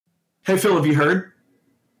Hey, Phil, have you heard?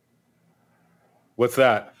 What's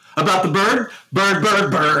that? About the bird? Bird,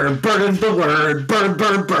 bird, bird. Bird is the word. Bird,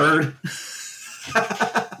 bird, bird.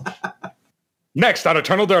 Next on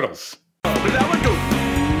Eternal Durdles. Hey,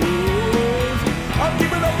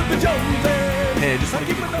 I just want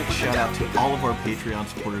to give a quick shout out to all of our Patreon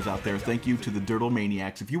supporters out there. Thank you to the Durdle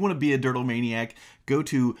Maniacs. If you want to be a Durdle Maniac, go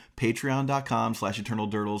to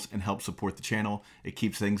patreon.com/eternaldurdles and help support the channel. It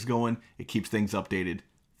keeps things going. It keeps things updated.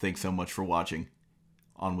 Thanks so much for watching.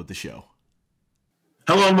 On with the show.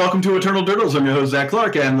 Hello and welcome to Eternal Durdles. I'm your host, Zach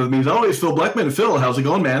Clark, and with me as always, Phil Blackman. Phil, how's it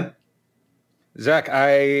going, man? Zach,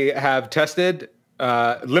 I have tested,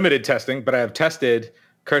 limited testing, but I have tested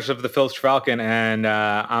Curse of the Filched Falcon, and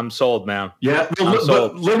I'm sold, man. Yeah,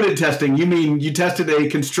 but limited testing, you mean you tested a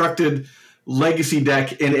constructed legacy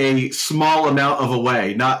deck in a small amount of a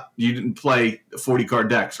way, not you didn't play 40-card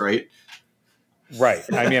decks, right? Right.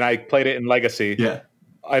 I mean, I played it in Legacy. Yeah.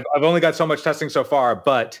 I've only got so much testing so far,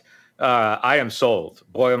 but I am sold.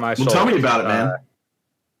 Boy, am I sold. Well, tell me about it, man.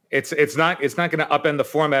 It's not going to upend the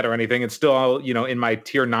format or anything. It's still, in my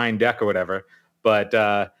tier 9 deck or whatever. But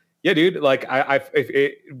yeah, dude, like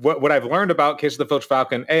what I've learned about Case of the Filched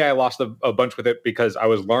Falcon, I lost a bunch with it because I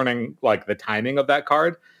was learning like the timing of that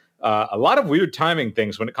card. A lot of weird timing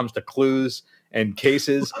things when it comes to clues and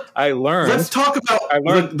cases. I learned. Let's talk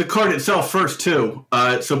about the card itself first, too,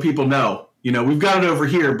 so people know. We've got it over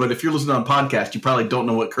here, but if you're listening on podcast, you probably don't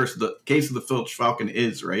know what Case of the Filched Falcon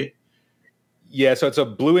is, right? Yeah, so it's a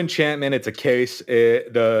blue enchantment. It's a case.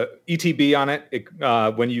 The ETB on it,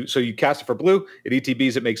 you cast it for blue, it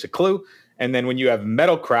ETBs, it makes a clue. And then when you have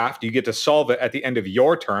Metalcraft, you get to solve it at the end of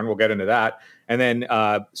your turn. We'll get into that. And then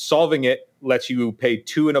solving it lets you pay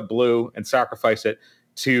 2 and a blue and sacrifice it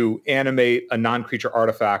to animate a non-creature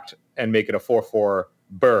artifact and make it a 4/4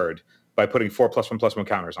 bird by putting 4+1/+1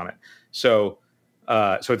 counters on it. So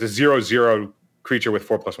it's a 0/0 creature with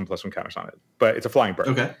 4+1/+1 counters on it, but it's a flying bird.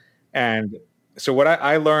 Okay. And so what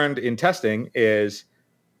I learned in testing is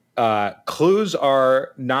clues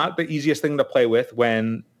are not the easiest thing to play with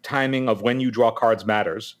when timing of when you draw cards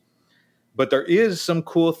matters. But there is some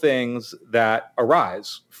cool things that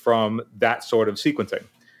arise from that sort of sequencing.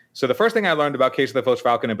 So the first thing I learned about Case of the Filched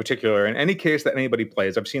Falcon in particular, and any case that anybody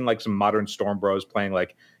plays, I've seen like some modern Storm Bros playing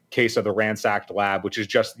like Case of the Ransacked Lab, which is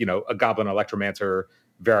just, a Goblin Electromancer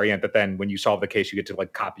variant that then when you solve the case, you get to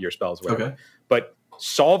like copy your spells or whatever. Okay. But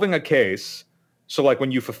solving a case, so like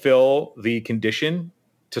when you fulfill the condition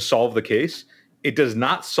to solve the case, it does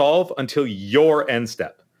not solve until your end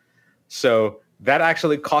step. So that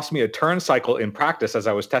actually cost me a turn cycle in practice as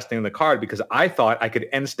I was testing the card because I thought I could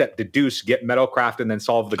end step deduce, get Metalcraft, and then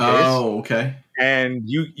solve the case. Oh, okay. And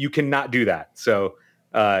you cannot do that. So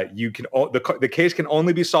the case can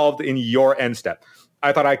only be solved in your end step.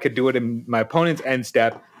 I thought I could do it in my opponent's end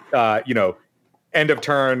step. End of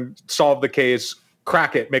turn, solve the case,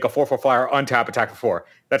 crack it, make a 4/4 flyer, untap, attack for 4.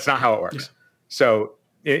 That's not how it works. Yeah. So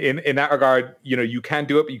in that regard, you can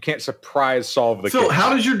do it, but you can't surprise solve the case. So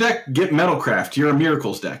how does your deck get Metalcraft? You're a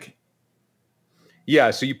Miracles deck.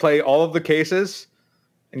 Yeah, so you play all of the cases,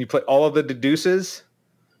 and you play all of the deduces,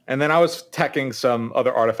 and then I was teching some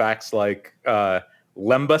other artifacts like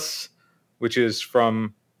Lembus, which is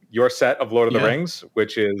from your set of Lord of the Rings,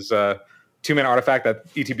 which is a 2-mana artifact that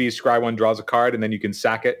ETBs, scry 1, draws a card, and then you can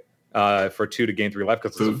sack it for 2 to gain 3 life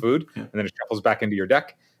because it's a food, and then it shuffles back into your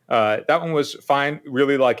deck. That one was fine.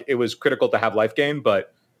 Really, like it was critical to have life gain,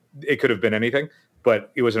 but it could have been anything.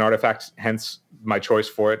 But it was an artifact, hence my choice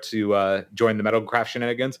for it to join the Metalcraft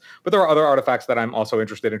shenanigans. But there are other artifacts that I'm also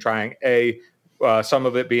interested in trying. Some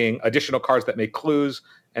of it being additional cards that make clues,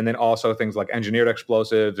 and then also things like engineered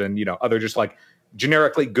explosives and other just like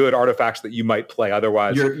generically good artifacts that you might play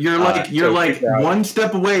otherwise. You're like one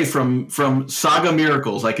step away from Saga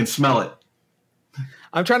Miracles. I can smell it.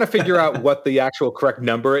 I'm trying to figure out what the actual correct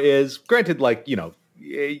number is. Granted, like,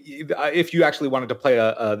 if you actually wanted to play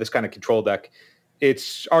this kind of control deck,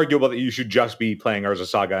 it's arguable that you should just be playing Urza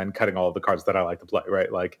Saga and cutting all of the cards that I like to play,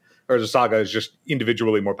 right? Like, Urza Saga is just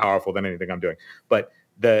individually more powerful than anything I'm doing. But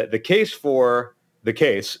the case for the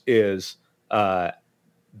case is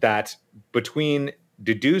that between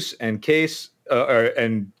Deduce and Case of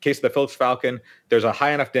the Filched Falcon, there's a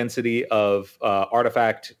high enough density of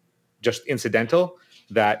artifact just incidental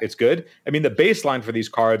that it's good. I mean, the baseline for these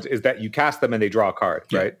cards is that you cast them and they draw a card,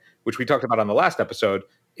 right? Which we talked about on the last episode,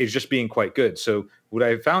 is just being quite good. So what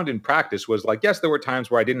I found in practice was like, yes, there were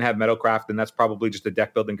times where I didn't have Metalcraft, and that's probably just a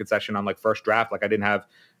deck building concession on like first draft. Like I didn't have,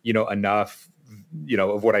 enough,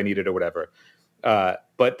 of what I needed or whatever.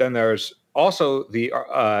 But then there's also the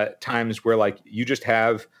times where like you just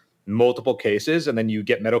have multiple cases, and then you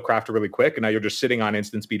get Meadowcrafter really quick, and now you're just sitting on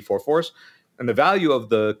instant speed 4/4s. And the value of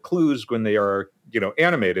the clues when they are,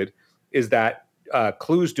 animated is that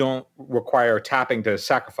clues don't require tapping to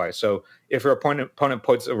sacrifice. So if your opponent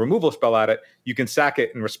puts a removal spell at it, you can sack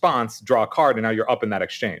it in response, draw a card, and now you're up in that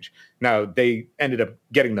exchange. Now, they ended up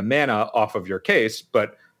getting the mana off of your case,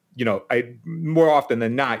 but more often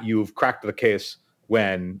than not, you've cracked the case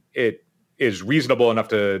when it is reasonable enough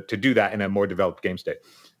to do that in a more developed game state.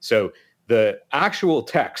 So the actual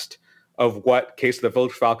text of what Case of the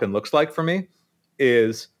Filched Falcon looks like for me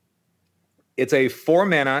is it's a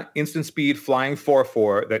 4-mana instant speed flying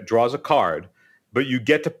 4/4 that draws a card, but you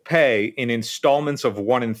get to pay in installments of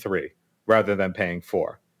 1 and 3 rather than paying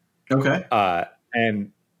 4. Okay.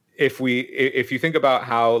 And if you think about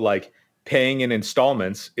how like paying in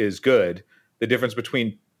installments is good, the difference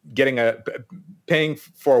between paying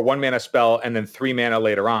for a 1-mana spell and then 3 mana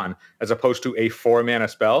later on, as opposed to a 4-mana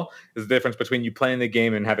spell, is the difference between you playing the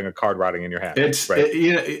game and having a card rotting in your hand. It's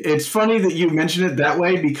funny that you mention it that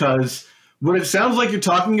way, because what it sounds like you're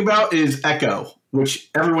talking about is Echo, which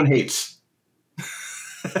everyone hates.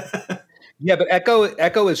 Yeah, but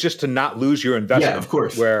Echo is just to not lose your investment. Yeah, of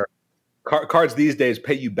course. Where cards these days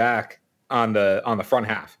pay you back on the front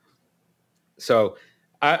half. So,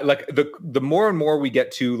 the more and more we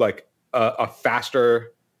get to like a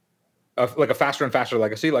faster and faster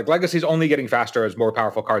legacy. Like legacy is only getting faster as more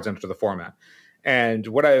powerful cards enter the format. And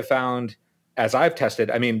what I have found as I've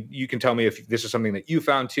tested, I mean, you can tell me if this is something that you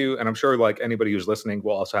found too, and I'm sure like anybody who's listening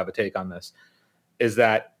will also have a take on this, is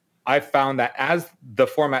that I've found that as the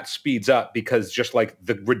format speeds up, because just like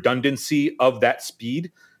the redundancy of that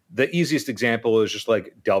speed, the easiest example is just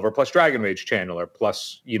like Delver plus Dragon Rage Channeler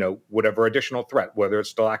plus, whatever additional threat, whether it's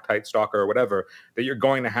Stalactite Stalker or whatever, that you're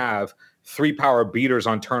going to have 3 power beaters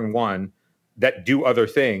on turn 1 that do other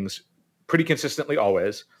things pretty consistently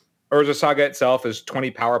always. Urza Saga itself is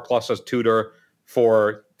 20 power plus a tutor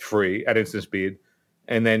for free at instant speed.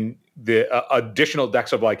 And then the additional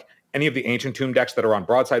decks of like any of the Ancient Tomb decks that are on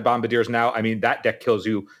Broadside Bombardiers now, I mean, that deck kills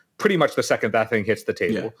you pretty much the second that thing hits the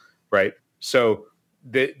table, right? So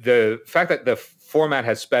the fact that the format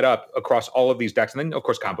has sped up across all of these decks, and then of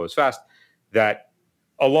course combo is fast, that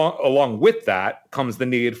along with that comes the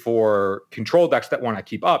need for control decks that want to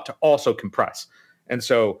keep up to also compress. And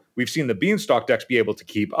so we've seen the Beanstalk decks be able to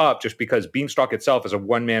keep up just because Beanstalk itself is a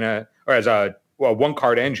 1-mana or as a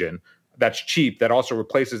 1-card engine that's cheap, that also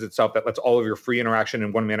replaces itself, that lets all of your free interaction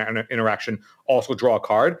and 1-mana interaction also draw a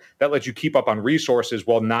card, that lets you keep up on resources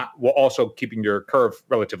while also keeping your curve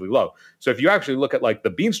relatively low. So if you actually look at like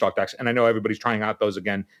the Beanstalk decks, and I know everybody's trying out those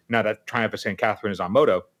again now that Triumph of St. Katharine is on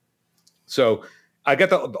Moto. So I get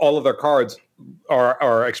that all of their cards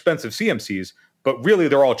are expensive CMCs, but really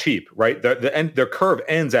they're all cheap, right? Their curve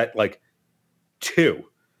ends at like 2.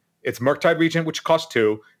 It's Murktide Regent, which costs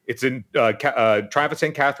 2. It's in Triumph of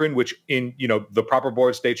St. Katharine, which in the proper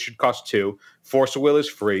board state should cost 2. Force of Will is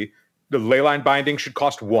free. The Leyline Binding should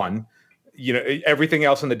cost 1. Everything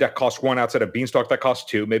else in the deck costs 1 outside of Beanstalk that costs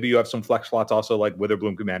 2. Maybe you have some flex slots also like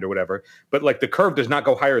Witherbloom Command or whatever. But like the curve does not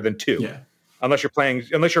go higher than 2. Yeah. Unless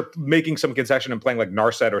you're making some concession and playing like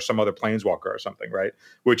Narset or some other Planeswalker or something, right?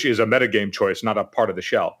 Which is a metagame choice, not a part of the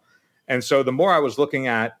shell. And so the more I was looking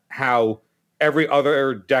at how every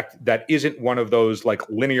other deck that isn't one of those like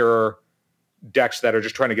linear decks that are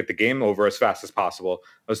just trying to get the game over as fast as possible,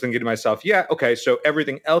 I was thinking to myself, yeah, okay, so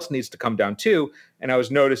everything else needs to come down too. And I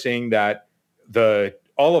was noticing that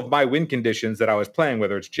all of my win conditions that I was playing,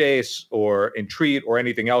 whether it's Jace or Entreat or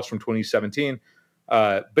anything else from 2017,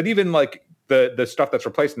 but even like the stuff that's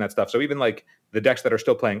replacing that stuff. So even like the decks that are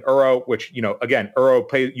still playing Uro, which, again,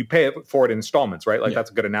 Uro you pay for it in installments, right? Like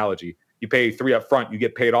that's a good analogy. You pay 3 up front, you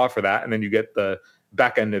get paid off for that, and then you get the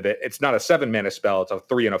back end of it. It's not a 7-mana spell, it's a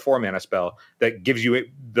 3 and a 4-mana spell that gives you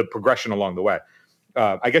the progression along the way.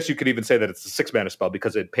 I guess you could even say that it's a 6-mana spell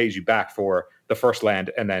because it pays you back for the first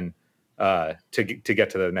land and then to get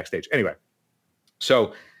to the next stage. Anyway,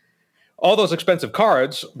 so all those expensive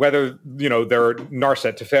cards, whether they're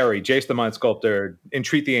Narset, Teferi, Jace the Mind Sculptor,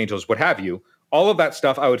 Entreat the Angels, what have you, all of that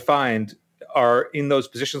stuff I would find are in those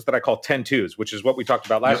positions that I call 10-2s, which is what we talked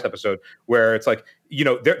about last episode, where it's like,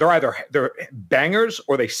 they're bangers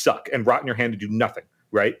or they suck and rot in your hand and do nothing,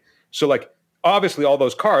 right? So like, obviously all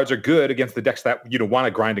those cards are good against the decks that want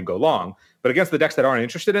to grind and go long, but against the decks that aren't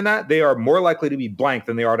interested in that, they are more likely to be blank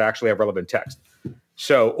than they are to actually have relevant text.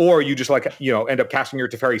 So, or you just end up casting your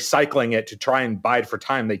Teferi, cycling it to try and bide for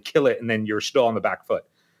time. They kill it, and then you're still on the back foot.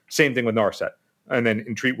 Same thing with Narset. And then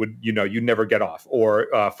Entreat would, you never get off. Or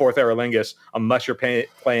Fourth Aerolingus, unless you're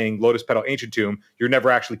playing Lotus Petal Ancient Tomb, you're never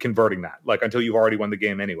actually converting that, like until you've already won the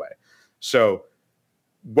game anyway. So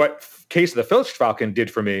what Case of the Filched Falcon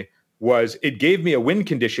did for me was it gave me a win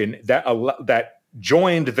condition that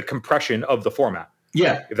joined the compression of the format.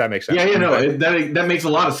 Yeah, if that makes sense. That makes a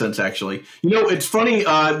lot of sense, actually. It's funny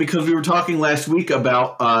because we were talking last week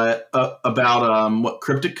about what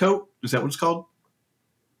Cryptic Coat, is that what it's called?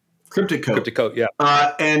 Cryptic Coat, yeah.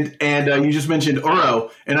 And you just mentioned Oro,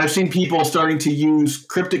 and I've seen people starting to use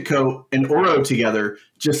Cryptic Coat and Oro together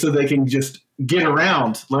just so they can just get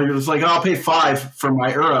around. Like it's like, I'll pay $5 for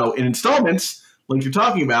my Oro in installments, like you're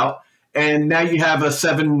talking about, and now you have a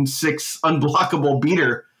 7/6 unblockable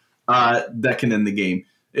beater that can end the game.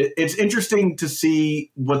 It's interesting to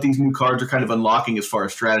see what these new cards are kind of unlocking as far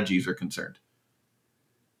as strategies are concerned.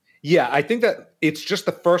 Yeah, I think that it's just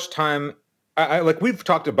the first time. Like we've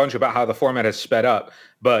talked a bunch about how the format has sped up,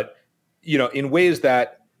 but in ways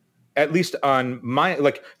that, at least on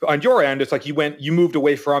your end, it's like you moved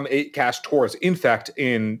away from 8-cast towards Infect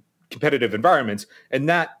in competitive environments, and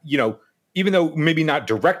that even though maybe not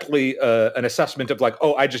directly an assessment of like,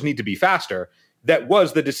 oh, I just need to be faster, that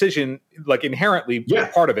was the decision, like inherently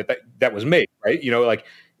part of it that was made, right?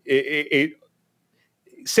 It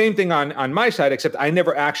same thing on my side, except I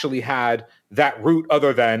never actually had that route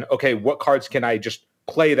other than, okay, what cards can I just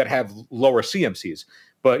play that have lower CMCs?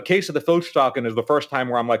 But Case of the Filched Falcon is the first time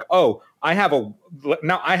where I'm like, oh, I have a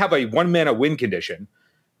 1-mana win condition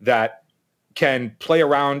that can play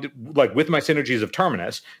around like with my synergies of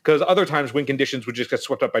Terminus, because other times win conditions would just get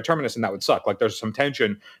swept up by Terminus and that would suck. Like there's some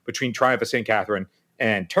tension between Triumph of St. Catherine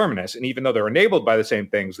and Terminus, and even though they're enabled by the same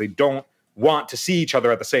things, they don't want to see each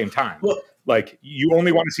other at the same time. Well, like you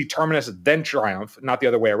only want to see Terminus then Triumph, not the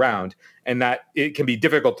other way around, and that it can be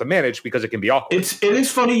difficult to manage because it can be awkward. It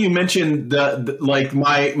is funny you mentioned the like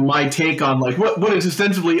my take on like what is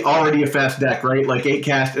ostensibly already a fast deck, right? Like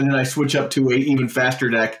 8-cast, and then I switch up to a even faster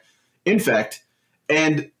deck, Infect.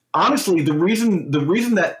 And honestly, the reason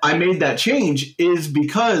that I made that change is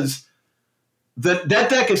because that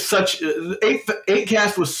deck is such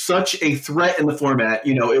 8-cast was such a threat in the format.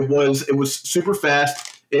 It was super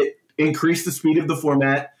fast. It increased the speed of the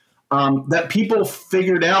format. That people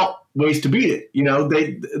figured out ways to beat it.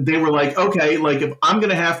 They were like, okay, like if I'm going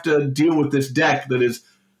to have to deal with this deck that is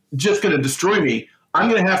just going to destroy me, I'm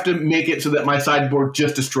going to have to make it so that my sideboard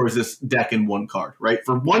just destroys this deck in one card, right?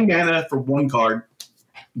 For 1 mana, for 1 card,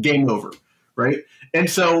 game over, right? And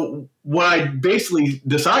so what I basically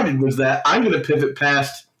decided was that I'm going to pivot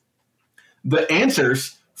past the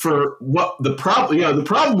answers for what the problem. The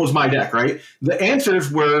problem was my deck, right? The answers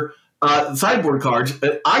were sideboard cards.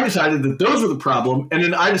 I decided that those were the problem, and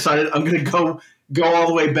then I decided I'm going to go all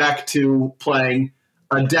the way back to playing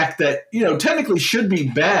a deck that technically should be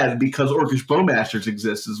bad because Orcish Bowmasters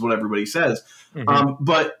exists, is what everybody says. Mm-hmm.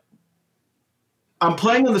 But I'm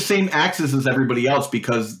playing on the same axis as everybody else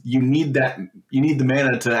because you need the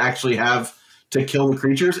mana to actually have to kill the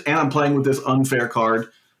creatures, and I'm playing with this unfair card,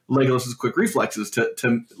 Legolas's Quick Reflexes,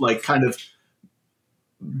 to like kind of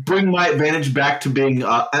bring my advantage back to being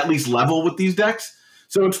at least level with these decks.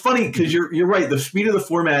 So it's funny because you're right. The speed of the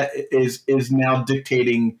format is now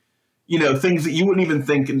dictating, things that you wouldn't even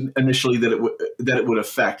think initially that it would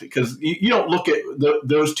affect, because you don't look at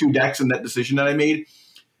those 2 decks and that decision that I made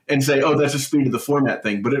and say, oh, that's a speed of the format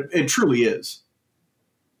thing, but it truly is.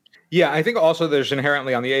 Yeah, I think also there's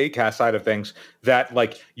inherently on the 8-cast side of things that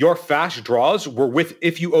like your fast draws were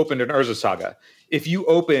if you opened an Urza Saga. If you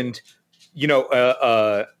opened,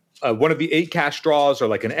 one of the 8-cast draws or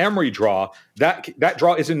like an Emery draw, that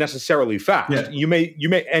draw isn't necessarily fast. Yeah. You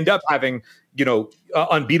may end up having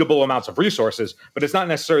unbeatable amounts of resources, but it's not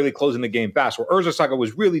necessarily closing the game fast. Where Urza Saga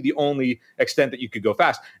was really the only extent that you could go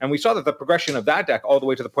fast, and we saw that the progression of that deck all the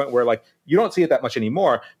way to the point where like you don't see it that much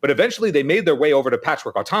anymore. But eventually they made their way over to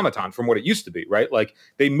Patchwork Automaton from what it used to be, right? Like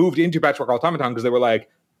they moved into Patchwork Automaton because they were like,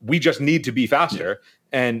 we just need to be faster.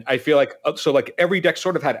 Yeah. And I feel like every deck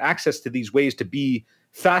sort of had access to these ways to be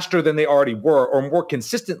faster than they already were, or more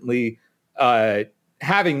consistently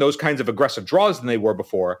having those kinds of aggressive draws than they were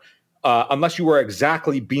before, unless you were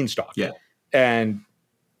exactly Beanstalk. Yeah. And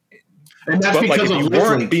that's because if you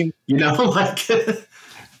weren't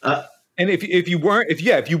and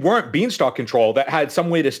if you weren't Beanstalk control that had some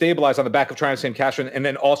way to stabilize on the back of Triumph St. Catherine, and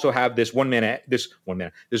then also have this one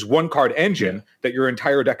card engine that your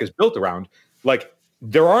entire deck is built around, like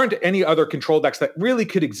there aren't any other control decks that really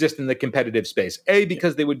could exist in the competitive space.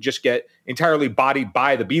 Because they would just get entirely bodied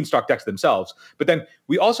by the Beanstalk decks themselves. But then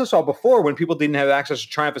we also saw before, when people didn't have access to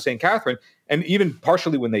Triumph of St. Catherine, and even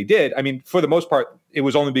partially when they did, I mean, for the most part, it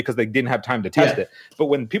was only because they didn't have time to test it. But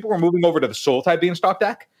when people were moving over to the Soul type Beanstalk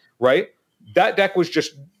deck, right, that deck was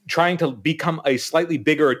just trying to become a slightly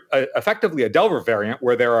bigger, effectively a Delver variant,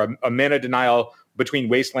 where they're a mana denial between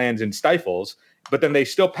Wastelands and Stifles, but then they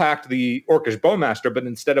still packed the Orcish Bowmaster, but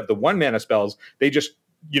instead of the 1-mana spells, they just,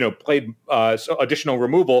 played additional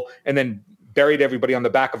removal and then buried everybody on the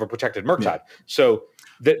back of a protected Murktide. Yeah. So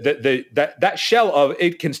that shell of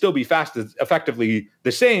it can still be fast is effectively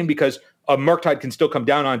the same, because a Murktide can still come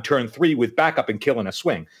down on turn 3 with backup and kill in a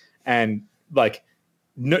swing. And like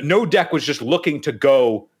no deck was just looking to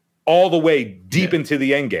go all the way deep into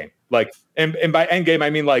the end game. Like, and by end game,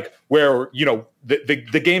 I mean like where,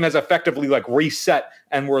 the game has effectively like reset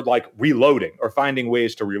and we're like reloading or finding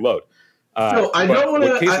ways to reload. So I don't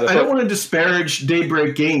want to disparage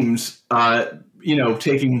Daybreak Games,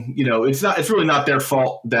 taking, it's really not their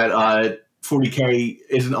fault that 40K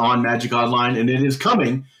isn't on Magic Online, and it is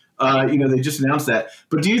coming. They just announced that.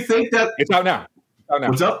 But do you think that it's out now?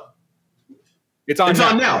 What's up? It's on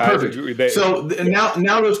now. Perfect. So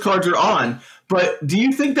now those cards are on. But do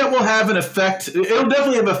you think that will have an effect? It'll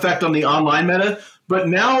definitely have an effect on the online meta. But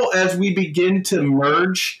now, as we begin to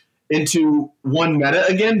merge into one meta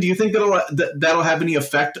again, do you think that'll have any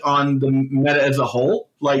effect on the meta as a whole,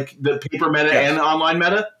 like the paper meta and the online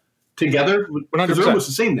meta together? 100%. They're almost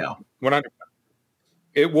the same now. 100%.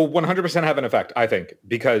 It will 100% have an effect, I think,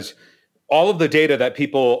 because all of the data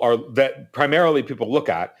that primarily people look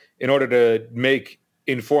at in order to make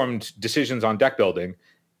informed decisions on deck building,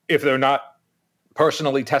 if they're not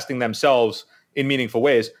personally testing themselves in meaningful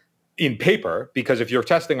ways in paper, because if you're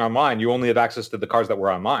testing online, you only have access to the cards that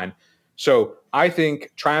were online. So I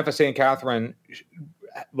think Triumph of St. Katharine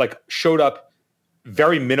showed up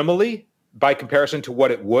very minimally by comparison to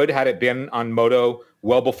what it would had it been on Moto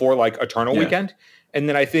well before Eternal Weekend. And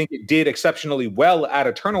then I think it did exceptionally well at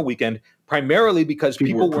Eternal Weekend, primarily because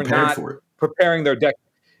people were not preparing their deck.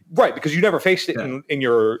 Right, because you never faced it in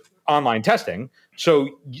your online testing.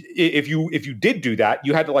 So if you did do that,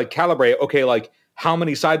 you had to calibrate, okay, how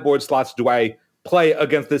many sideboard slots do I play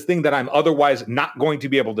against this thing that I'm otherwise not going to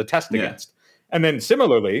be able to test against? And then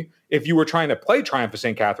similarly, if you were trying to play Triumph of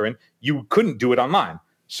St. Katharine, you couldn't do it online.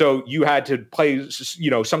 So you had to play,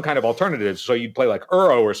 some kind of alternative. So you'd play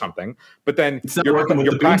Uro or something, but then you're working with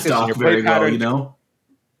your practice and your play patterns.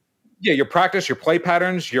 Yeah, your practice, your play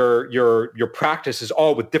patterns, your practice is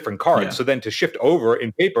all with different cards. Yeah. So then to shift over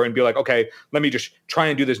in paper and be like, okay, let me just try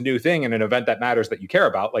and do this new thing in an event that matters that you care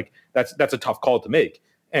about, that's a tough call to make.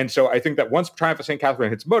 And so I think that once Triumph of St. Katharine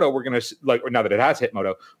hits Moto, we're going to, or now that it has hit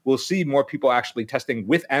Moto, we'll see more people actually testing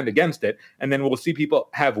with and against it. And then we'll see people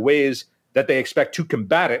have ways that they expect to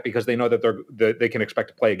combat it because they know that they can expect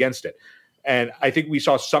to play against it. And I think we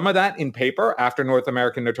saw some of that in paper after North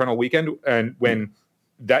American Eternal Weekend, and when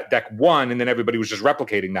that deck won, and then everybody was just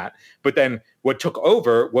replicating that. But then what took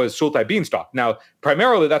over was Sultai Beanstalk. Now,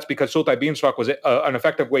 primarily that's because Sultai Beanstalk was an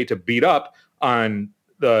effective way to beat up on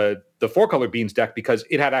the 4-color Beans deck because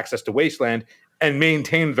it had access to Wasteland and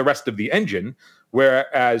maintained the rest of the engine,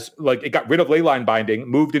 whereas it got rid of Leyline Binding,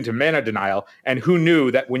 moved into Mana Denial, and who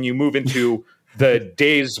knew that when you move into the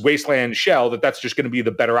Daze Wasteland shell, that's just going to be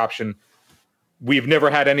the better option. We've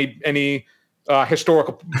never had any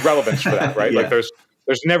historical relevance for that, right?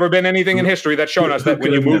 There's never been anything in history that's shown us that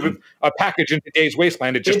when you move a package into Daze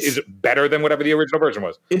Wasteland, it just is better than whatever the original version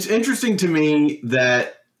was. It's interesting to me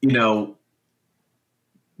that,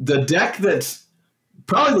 the deck that's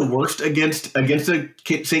probably the worst against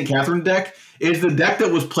a St. Katharine deck is the deck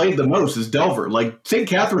that was played the most is Delver. St.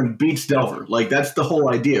 Katharine beats Delver. That's the whole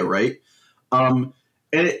idea, right? And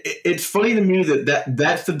it's funny to me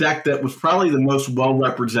that's the deck that was probably the most well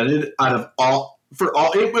represented out of all.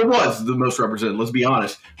 It was the most represented, let's be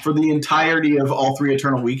honest, for the entirety of all 3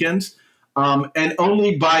 Eternal Weekends. And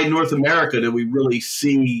only by North America did we really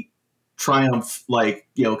see Triumph,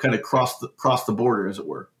 kind of cross the border, as it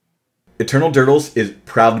were. Eternal Dirtles is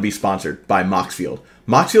proud to be sponsored by Moxfield.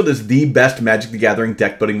 Moxfield is the best Magic the Gathering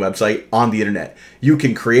deck building website on the internet. You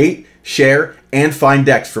can create, share, and find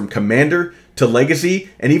decks from Commander to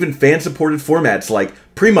Legacy, and even fan-supported formats like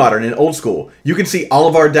Pre-Modern and Old School. You can see all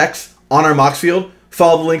of our decks on our Moxfield.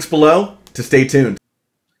 Follow the links below to stay tuned.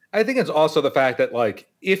 I think it's also the fact that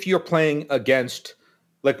if you're playing against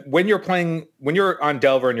when you're on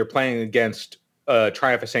Delver and you're playing against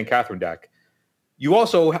Triumph of St. Katharine deck, you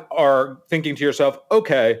also are thinking to yourself,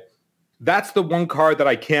 okay, that's the one card that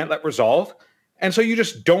I can't let resolve. And so you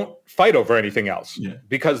just don't fight over anything else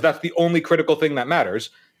because that's the only critical thing that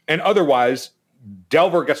matters. And otherwise,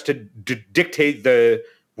 Delver gets to dictate the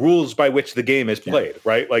rules by which the game is played,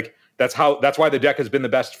 right? That's why the deck has been the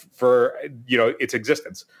best for its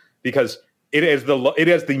existence, because it is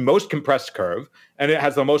the most compressed curve and it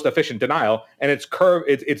has the most efficient denial, and its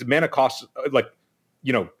mana costs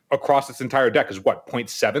across its entire deck is what,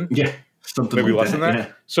 0.7? Yeah, something maybe like less than that. Yeah.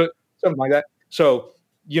 So something like that. So,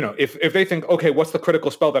 if they think, okay, what's the critical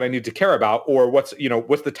spell that I need to care about, or what's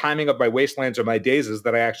the timing of my wastelands or my dazes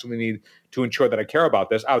that I actually need to ensure that I care about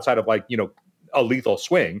this outside of a lethal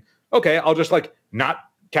swing. Okay, I'll just not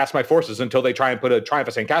cast my forces until they try and put a Triumph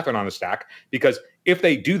of St. Katharine on the stack, because if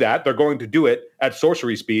they do that, they're going to do it at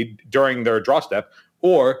sorcery speed during their draw step,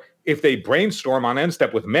 or if they brainstorm on end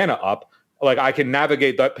step with mana up, I can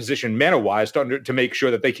navigate that position mana-wise to make sure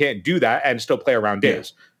that they can't do that and still play around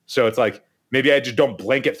days. So it's maybe I just don't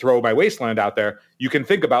blanket throw my wasteland out there. You can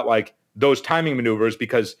think about those timing maneuvers,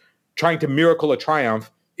 because trying to miracle a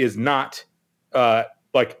Triumph is not a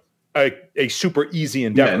super easy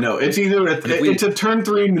endeavor. Yeah, no, it's either it's a turn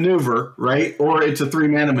 3 maneuver, right? Or it's a 3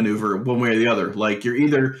 mana maneuver, one way or the other. You're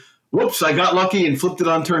either, whoops, I got lucky and flipped it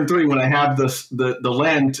on turn 3 when I have the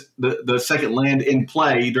land, the second land in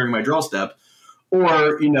play during my draw step,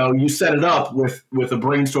 or you set it up with a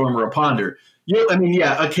brainstorm or a ponder.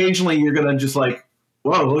 Occasionally you're gonna just whoa,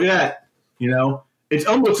 look at that. It's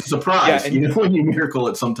almost a surprise, when you miracle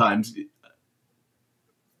it sometimes.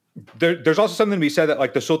 There's also something to be said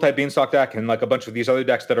that the Sultai Beanstalk deck and a bunch of these other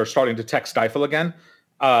decks that are starting to tech Stifle again.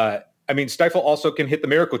 Stifle also can hit the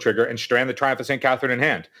miracle trigger and strand the Triumph of St. Katharine in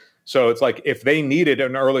hand. So it's if they needed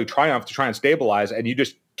an early Triumph to try and stabilize and you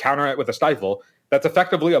just counter it with a Stifle, that's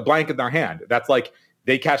effectively a blank in their hand. That's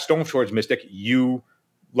they cast Stoneforge Mystic, you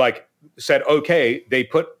said, okay, they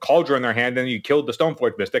put Cauldron in their hand and you killed the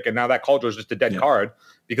Stoneforge Mystic, and now that Cauldron is just a dead card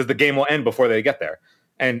because the game will end before they get there.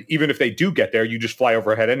 And even if they do get there, you just fly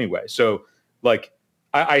overhead anyway. So,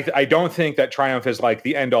 I don't think that Triumph is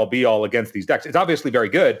the end-all, be-all against these decks. It's obviously very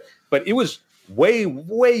good, but it was way,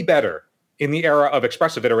 way better in the era of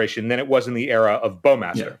Expressive Iteration than it was in the era of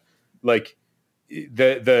Bowmaster.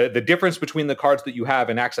 The difference between the cards that you have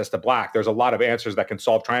and access to black, there's a lot of answers that can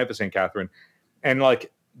solve Triumph of St. Katharine. And,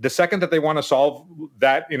 the second that they want to solve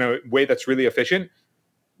that in a way that's really efficient,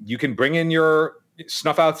 you can bring in your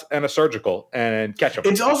Snuff Outs and a Surgical and catch them.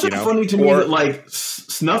 It's also funny to me that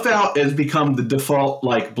Snuff Out has become the default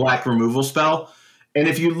black removal spell, and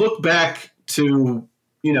if you look back to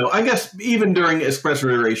I guess even during Expressive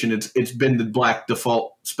Iteration, it's been the black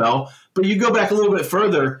default spell. But you go back a little bit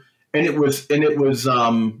further, and it was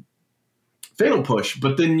Fatal Push.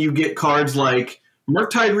 But then you get cards like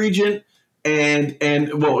Murktide Regent and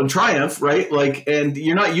Triumph, right? And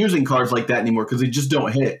you're not using cards like that anymore because they just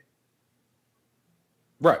don't hit.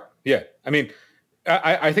 Right. Yeah.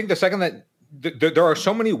 I think the second that there are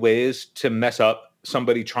so many ways to mess up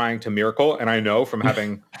somebody trying to miracle, and I know from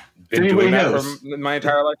having been doing that for my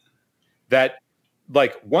entire life, that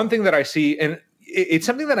one thing that I see, and it's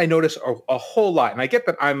something that I notice a whole lot, and I get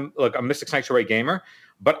that I'm a Mystic Sanctuary gamer,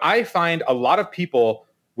 but I find a lot of people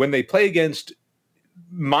when they play against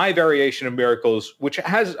my variation of miracles, which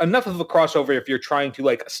has enough of a crossover if you're trying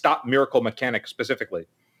to stop miracle mechanic specifically.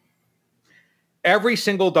 Every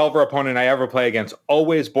single Delver opponent I ever play against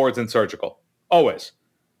always boards in Surgical. Always.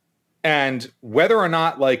 And whether or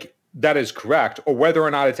not that is correct, or whether or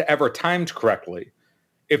not it's ever timed correctly,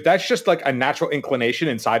 if that's just a natural inclination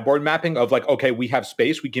in sideboard mapping of okay, we have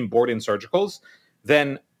space, we can board in Surgicals,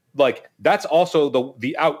 then that's also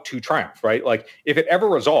the out to Triumph, right? If it ever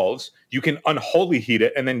resolves, you can Unholy Heat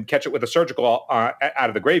it and then catch it with a Surgical out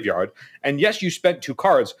of the graveyard. And yes, you spent 2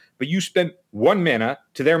 cards, but you spent 1 mana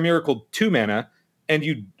to their miracle 2 mana, and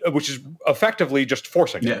which is effectively just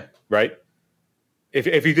forcing it, right?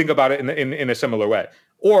 If you think about it in a similar way,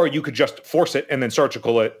 or you could just force it and then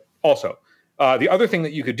Surgical it also. The other thing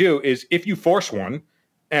that you could do is if you force one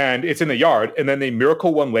and it's in the yard, and then they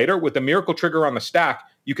miracle one later with the miracle trigger on the stack,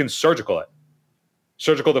 you can Surgical it.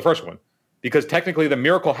 Surgical the first one. Because technically the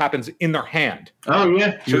miracle happens in their hand. Oh,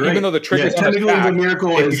 yeah. So even though the trigger is technically the stack, the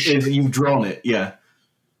miracle is you've drawn it. Yeah.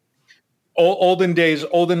 Old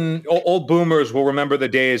boomers will remember the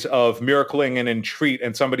days of miracling an entreat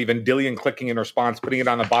and somebody Vendilion clicking in response, putting it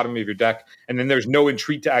on the bottom of your deck, and then there's no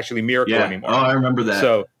entreat to actually miracle anymore. Oh, I remember that.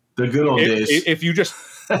 So the good old days. If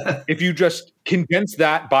you just condense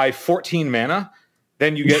that by 14 mana,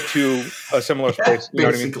 then you get to a similar space. You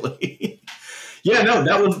know basically. What I mean? Yeah, no,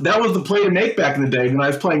 that was the play to make back in the day when I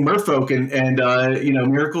was playing Merfolk,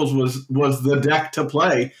 and Miracles was the deck to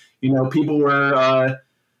play. People were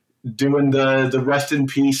doing the rest in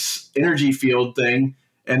peace energy field thing,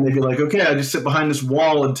 and they'd be like, okay, I just sit behind this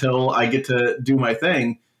wall until I get to do my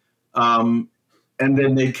thing. And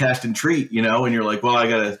then they'd cast Entreat, and you're like, well, I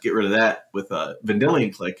got to get rid of that with a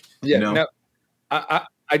Vendilion click. Yeah, no,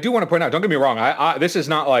 I do want to point out, don't get me wrong, this is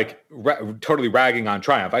not totally ragging on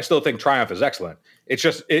Triumph. I still think Triumph is excellent. It's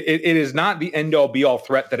just, it is not the end-all be-all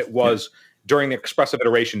threat that it was during the Expressive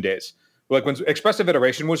Iteration days. When Expressive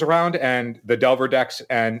Iteration was around and the Delver decks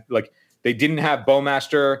and They didn't have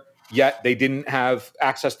Bowmaster yet. They didn't have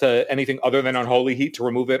access to anything other than Unholy Heat to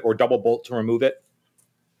remove it or Double Bolt to remove it.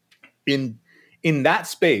 In that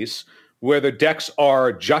space where the decks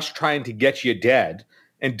are just trying to get you dead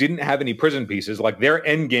and didn't have any prison pieces, like their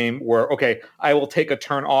end game where, okay, I will take a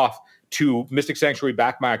turn off to Mystic Sanctuary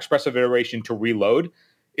back my expressive iteration to reload.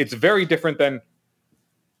 It's very different than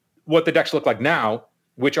what the decks look like now,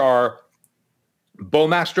 which are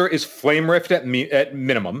Bowmaster is Flame Rift at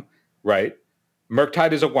minimum, right?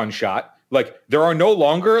 Murktide is a one-shot. Like, there are no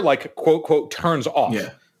longer, like, quote turns off. Yeah.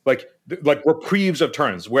 Like reprieves of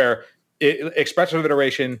turns where expressive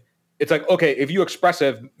iteration, it's like, okay, if you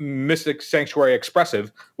expressive, Mystic Sanctuary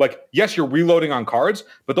expressive, like, yes, you're reloading on cards,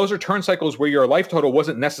 but those are turn cycles where your life total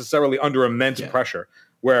wasn't necessarily under immense pressure.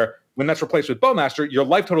 Where when that's replaced with Bowmaster, your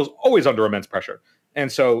life total is always under immense pressure.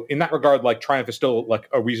 And so in that regard, like, Triumph is still like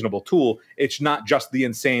a reasonable tool. It's not just the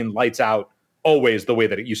insane lights out always the way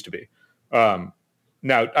that it used to be.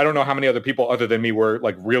 Now, I don't know how many other people other than me were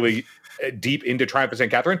like really deep into Triumph and St.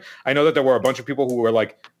 Katharine. I know that there were a bunch of people who were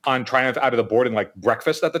like on Triumph out of the board in like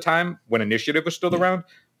breakfast at the time when Initiative was still around.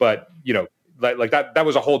 But, you know, like that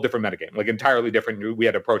was a whole different metagame, like entirely different. We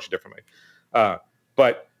had to approach it differently.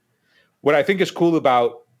 But what I think is cool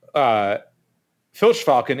about Filched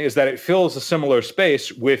Falcon is that it fills a similar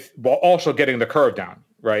space with while also getting the curve down,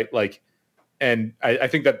 right? Like, and I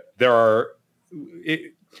think that there are.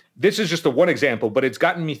 This is just the one example, but it's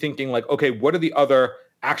gotten me thinking, like, okay, what are the other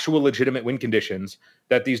actual legitimate win conditions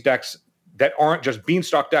that these decks that aren't just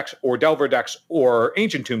Beanstalk decks or Delver decks or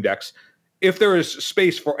Ancient Tomb decks? If there is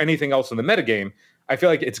space for anything else in the metagame, I feel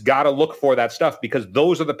like it's got to look for that stuff because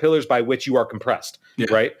those are the pillars by which you are compressed,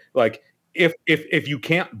 right? Like, if you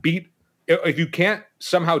can't if you can't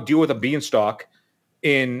somehow deal with a Beanstalk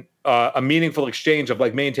in a meaningful exchange of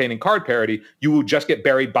like maintaining card parity, you will just get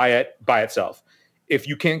buried by it by itself. If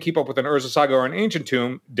you can't keep up with an Urza Saga or an Ancient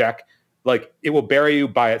Tomb deck, like, it will bury you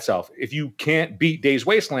by itself. If you can't beat Days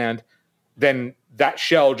Wasteland, then that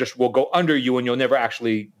shell just will go under you and you'll never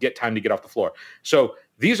actually get time to get off the floor. So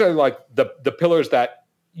these are like the pillars that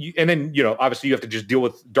and then, you know, obviously you have to just deal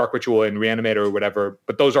with Dark Ritual and Reanimator or whatever,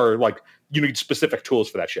 but those are like, you need specific tools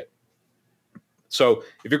for that shit. So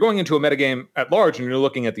if you're going into a metagame at large and you're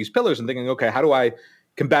looking at these pillars and thinking, okay, how do I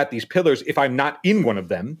combat these pillars if I'm not in one of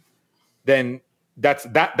them? Then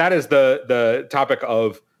that is the topic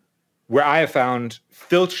of where I have found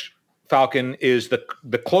Filched Falcon is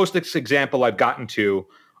the closest example I've gotten to,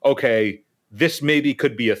 okay, this maybe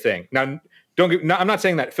could be a thing. Now, I'm not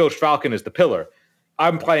saying that Filched Falcon is the pillar.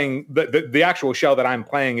 I'm playing the actual shell that I'm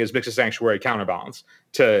playing is Mystic Sanctuary Counterbalance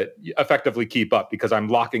to effectively keep up because I'm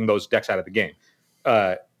locking those decks out of the game.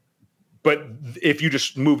 But if you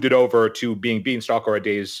just moved it over to being Beanstalk or a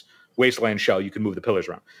Days Wasteland shell, you can move the pillars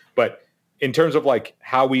around. But in terms of like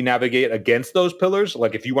how we navigate against those pillars,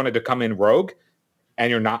 like if you wanted to come in rogue and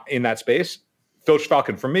you're not in that space, Filched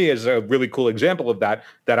Falcon for me is a really cool example of that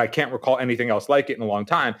I can't recall anything else like it in a long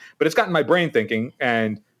time, but it's gotten my brain thinking.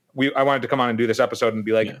 And I wanted to come on and do this episode and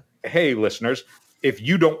be like, hey, listeners, if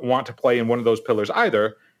you don't want to play in one of those pillars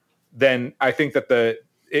either, then I think that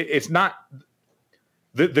it's not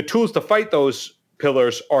the tools to fight those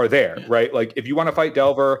pillars are there, right? Like if you want to fight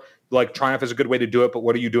Delver, like Triumph is a good way to do it, but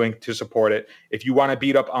what are you doing to support it? If you want to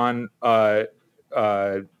beat up on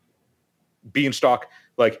Beanstalk,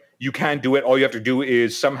 like you can do it. All you have to do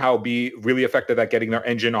is somehow be really effective at getting their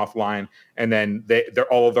engine offline, and then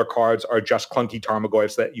all of their cards are just clunky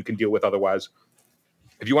Tarmogoyfs that you can deal with otherwise.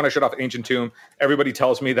 If you want to shut off Ancient Tomb, everybody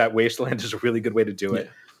tells me that Wasteland is a really good way to do it.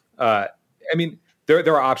 I mean,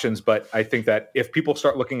 there are options, but I think that if people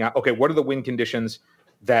start looking at, okay, what are the win conditions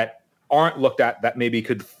that aren't looked at that maybe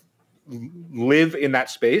could live in that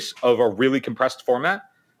space of a really compressed format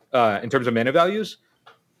in terms of mana values,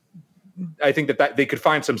 I think that they could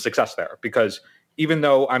find some success there, because even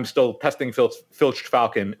though I'm still testing Filched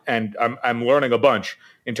Falcon and I'm learning a bunch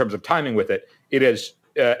in terms of timing with it, it has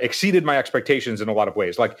exceeded my expectations in a lot of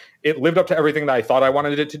ways. Like it lived up to everything that I thought I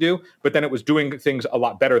wanted it to do, but then it was doing things a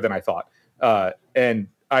lot better than I thought. And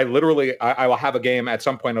I literally, I will have a game at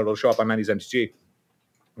some point, it'll show up on Manny's MTG,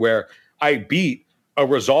 where I beat a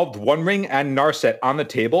resolved One Ring and Narset on the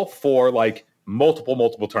table for like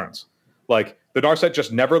multiple turns. Like the Narset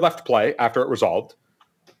just never left play after it resolved,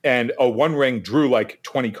 and a One Ring drew like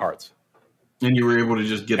 20 cards. And you were able to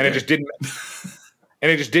just get and there. It just didn't. And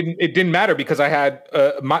it didn't matter because I had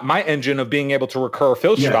my engine of being able to recur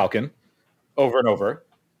Filched Falcon over and over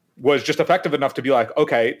was just effective enough to be like,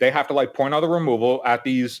 okay, they have to like point out the removal at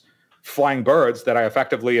these flying birds that I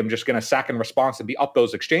effectively am just going to sack in response and be up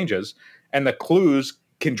those exchanges. And the clues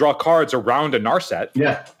can draw cards around a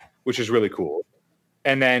Narset, which is really cool.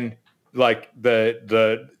 And then like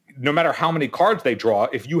the no matter how many cards they draw,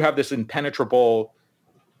 if you have this impenetrable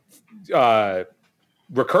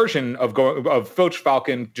recursion of Filched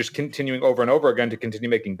Falcon just continuing over and over again to continue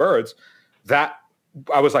making birds, that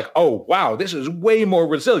I was like, oh wow, this is way more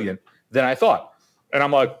resilient than I thought. And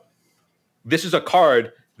I'm like, this is a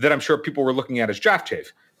card that I'm sure people were looking at as draft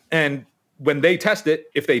chafe. And when they test it,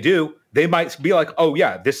 if they do, they might be like, oh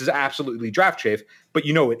yeah, this is absolutely draft chafe, but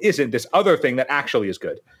it isn't this other thing that actually is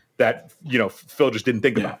good that, Phil just didn't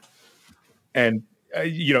think about. And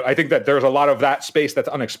I think that there's a lot of that space that's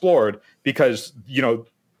unexplored because,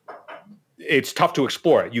 it's tough to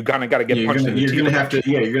explore it. You kind of got to get punched in the teeth. You're going to have to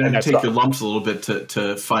take your lumps a little bit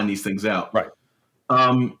to find these things out. Right.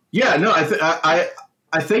 I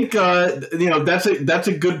think that's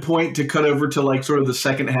a good point to cut over to like sort of the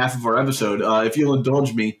second half of our episode. If you'll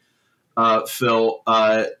indulge me, Phil,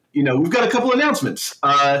 we've got a couple announcements.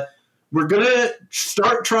 We're going to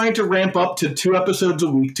start trying to ramp up to 2 episodes a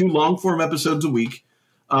week, 2 long form episodes a week.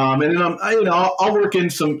 And then I'll work in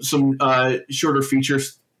some shorter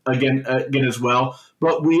features again as well.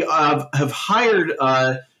 But we have hired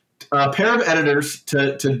a pair of editors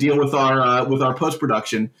to deal with our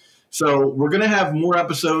post-production. So we're going to have more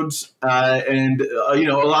episodes, and a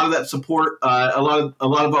lot of that support, a lot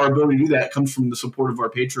of our ability to do that comes from the support of our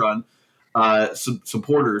Patreon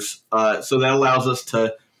supporters. So that allows us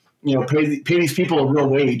to pay these people a real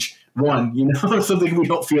wage. Something we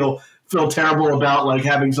don't feel terrible about like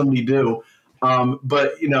having somebody do.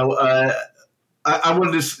 But I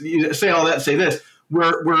wanted to say all that and say this.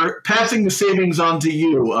 We're passing the savings on to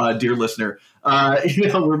you, dear listener.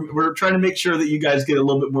 We're trying to make sure that you guys get a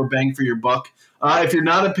little bit more bang for your buck. If you're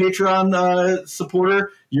not a Patreon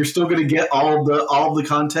supporter, you're still going to get all of the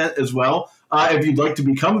content as well. If you'd like to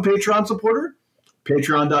become a Patreon supporter,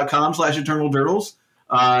 patreon.com/eternaldurdles.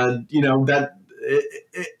 That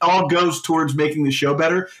it all goes towards making the show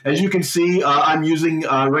better. As you can see, I'm using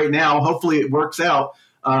right now. Hopefully, it works out.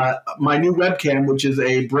 My new webcam, which is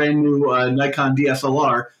a brand new Nikon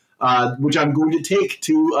DSLR, which I'm going to take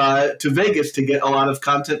to Vegas to get a lot of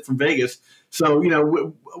content from Vegas. So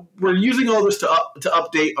we're using all this to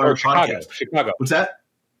update our podcast. Chicago. What's that?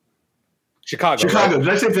 Chicago. Right? Did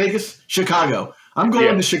I say Vegas? Chicago. I'm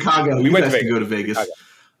going to Chicago. We went guys can go to Vegas.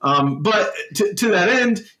 But to that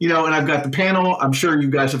end, and I've got the panel. I'm sure you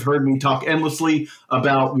guys have heard me talk endlessly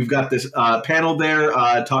about. We've got this panel there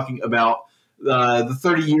talking about the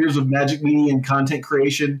 30 years of Magic media and content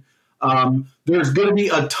creation. There's going to be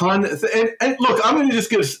a ton. And look, I'm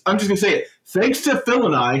just going to say it. Thanks to Phil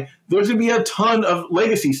and I, there's going to be a ton of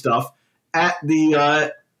legacy stuff at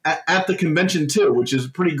the convention too, which is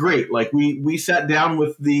pretty great. Like we sat down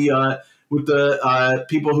with the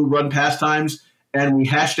people who run Pastimes, and we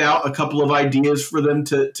hashed out a couple of ideas for them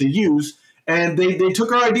to use, and they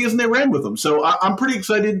took our ideas and they ran with them. So I'm pretty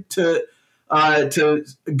excited to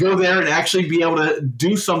go there and actually be able to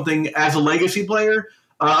do something as a legacy player.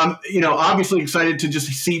 I'm obviously excited to just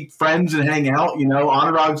see friends and hang out.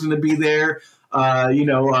 Honorog's going to be there.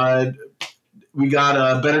 We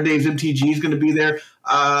got Better Days MTG is going to be there.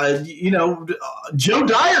 Joe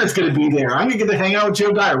Dyer is going to be there. I'm going to get to hang out with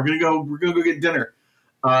Joe Dyer. We're going to go get dinner.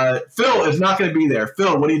 Phil is not going to be there.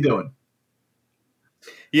 Phil, what are you doing?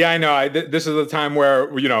 Yeah, I know. This is the time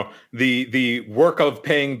where the work of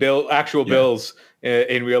paying bills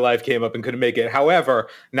in real life came up and couldn't make it. However,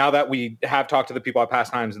 now that we have talked to the people at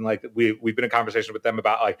Pastimes and we've been in conversation with them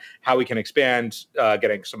about how we can expand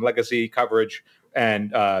getting some legacy coverage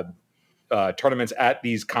and tournaments at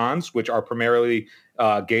these cons, which are primarily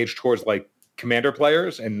gauged towards Commander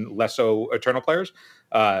players and less so Eternal players.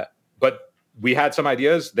 But we had some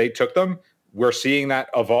ideas. They took them. We're seeing that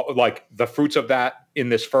evolve, the fruits of that in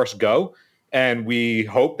this first go, and we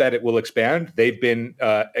hope that it will expand. They've been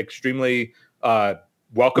extremely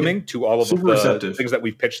welcoming to all of the things that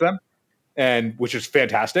we've pitched them, and which is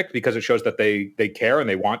fantastic because it shows that they care and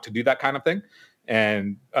they want to do that kind of thing.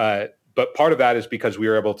 And but part of that is because we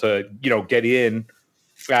were able to get in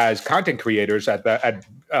as content creators at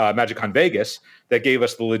MagicCon Vegas. That gave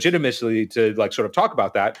us the legitimacy to sort of talk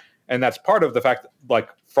about that. And that's part of the fact,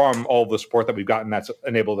 from all the support that we've gotten, that's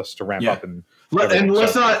enabled us to ramp up. And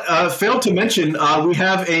let's not fail to mention, we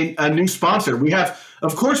have a new sponsor.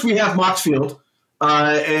 Of course, we have Moxfield,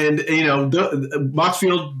 and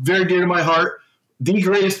Moxfield, very dear to my heart, the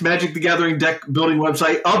greatest Magic the Gathering deck building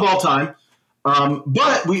website of all time.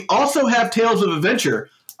 But we also have Tales of Adventure.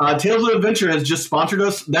 Tales of Adventure has just sponsored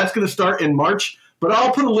us. That's going to start in March. But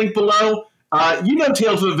I'll put a link below.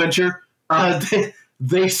 Tales of Adventure.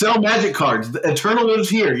 they sell Magic cards. The Eternal lives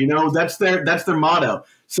here. You know, that's their motto.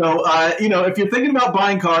 So, you know, if you're thinking about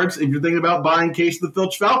buying cards, if you're thinking about buying Case of the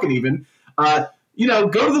Filched Falcon even, you know,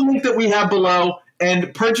 go to the link that we have below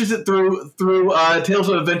and purchase it through Tales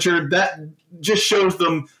of Adventure. That just shows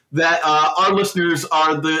them that our listeners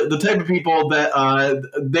are the type of people that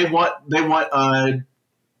they want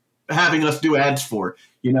having us do ads for.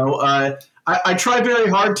 You know, I try very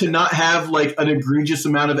hard to not have like an egregious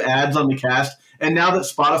amount of ads on the cast, and now that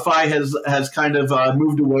Spotify has kind of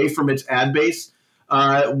moved away from its ad base,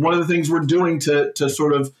 one of the things we're doing to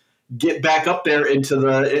sort of get back up there into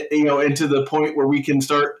the point where we can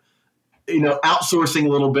start outsourcing a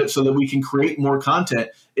little bit so that we can create more content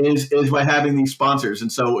is by having these sponsors. And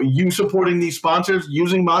so you supporting these sponsors,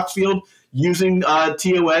 using Moxfield, using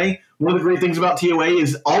TOA. One of the great things about TOA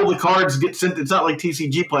is all the cards get sent. It's not like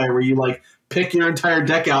TCG Player where you like pick your entire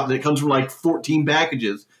deck out and it comes from like 14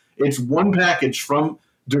 packages. It's one package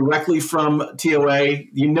directly from TOA.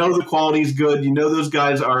 You know the quality is good. You know those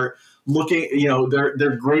guys are looking. You know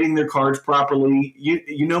they're grading their cards properly.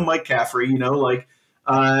 You know Mike Caffrey. You know like.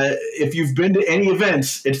 If you've been to any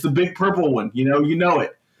events, it's the big purple one. You know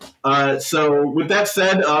it. So with that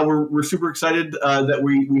said, we're super excited that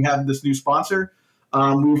we have this new sponsor.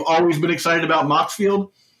 We've always been excited about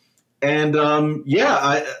Moxfield. And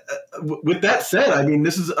with that said, I mean,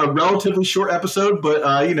 this is a relatively short episode, but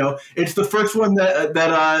it's the first one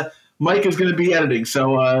that Mike is going to be editing. So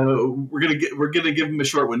we're gonna give him a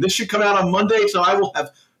short one. This should come out on Monday, so I will have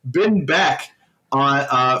been back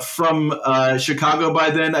from Chicago by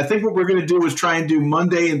then. I think what we're going to do is try and do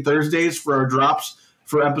Monday and Thursdays for our drops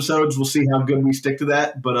for episodes. We'll see how good we stick to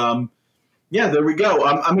that. But there we go.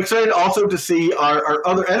 I'm excited also to see our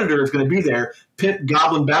other editor is going to be there. Pit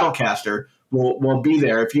Goblin Battlecaster will be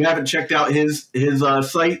there. If you haven't checked out his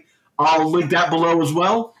site, I'll link that below as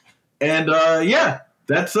well. And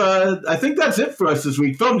that's I think that's it for us this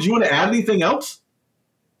week. Phil, do you want to add anything else?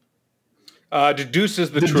 Deduce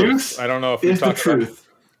is the truth. I don't know if it's the truth.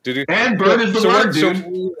 And bird is the word,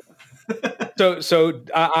 dude. So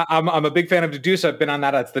I'm a big fan of Deduce. I've been on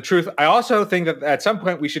that. That's the truth. I also think that at some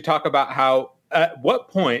point we should talk about how at what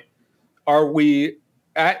point are we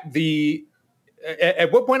at the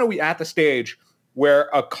stage where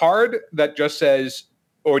a card that just says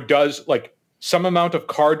or does like some amount of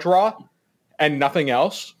card draw and nothing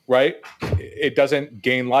else, right? It doesn't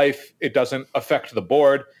gain life. It doesn't affect the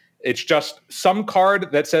board. It's just some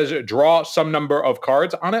card that says draw some number of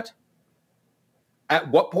cards on it.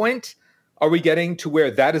 At what point are we getting to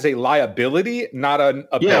where that is a liability, not a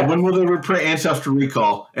yeah, when will they reprint Ancestral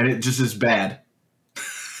Recall and it just is bad?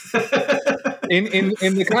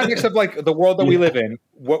 in the context of like the world that we live in,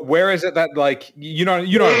 where is it that like I get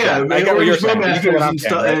what you're saying.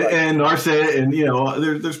 And Narset and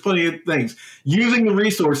there's plenty of things. Using the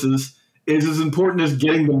resources is as important as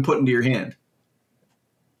getting them put into your hand.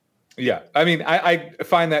 Yeah, I mean, I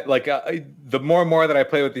find that like the more and more that I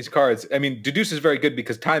play with these cards, I mean, Deduce is very good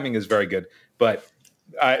because timing is very good. But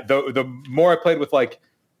the more I played with like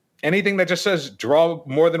anything that just says draw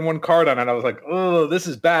more than one card on it, I was like, oh, this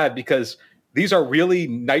is bad because these are really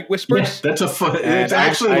Night Whispers. Yeah, it's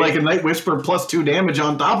actually like a Night Whisper plus 2 damage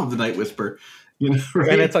on top of the Night Whisper. Right?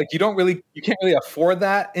 And it's like you can't really afford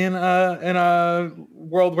that in a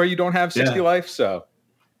world where you don't have 60 life. So.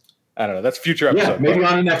 I don't know. That's future episode. Yeah, maybe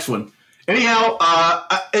on the next one. Anyhow,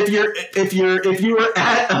 if you were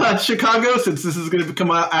at Chicago, since this is going to come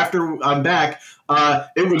out after I'm back,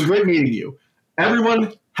 it was great meeting you.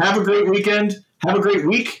 Everyone, have a great weekend. Have a great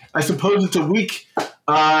week. I suppose it's a week.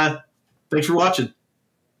 Thanks for watching.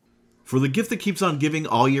 For the gift that keeps on giving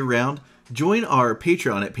all year round, join our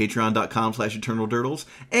Patreon at patreon.com/eternaldurdles.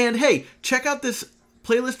 And hey, check out this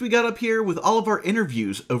playlist we got up here with all of our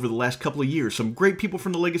interviews over the last couple of years. Some great people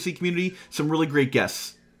from the Legacy community, some really great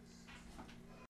guests.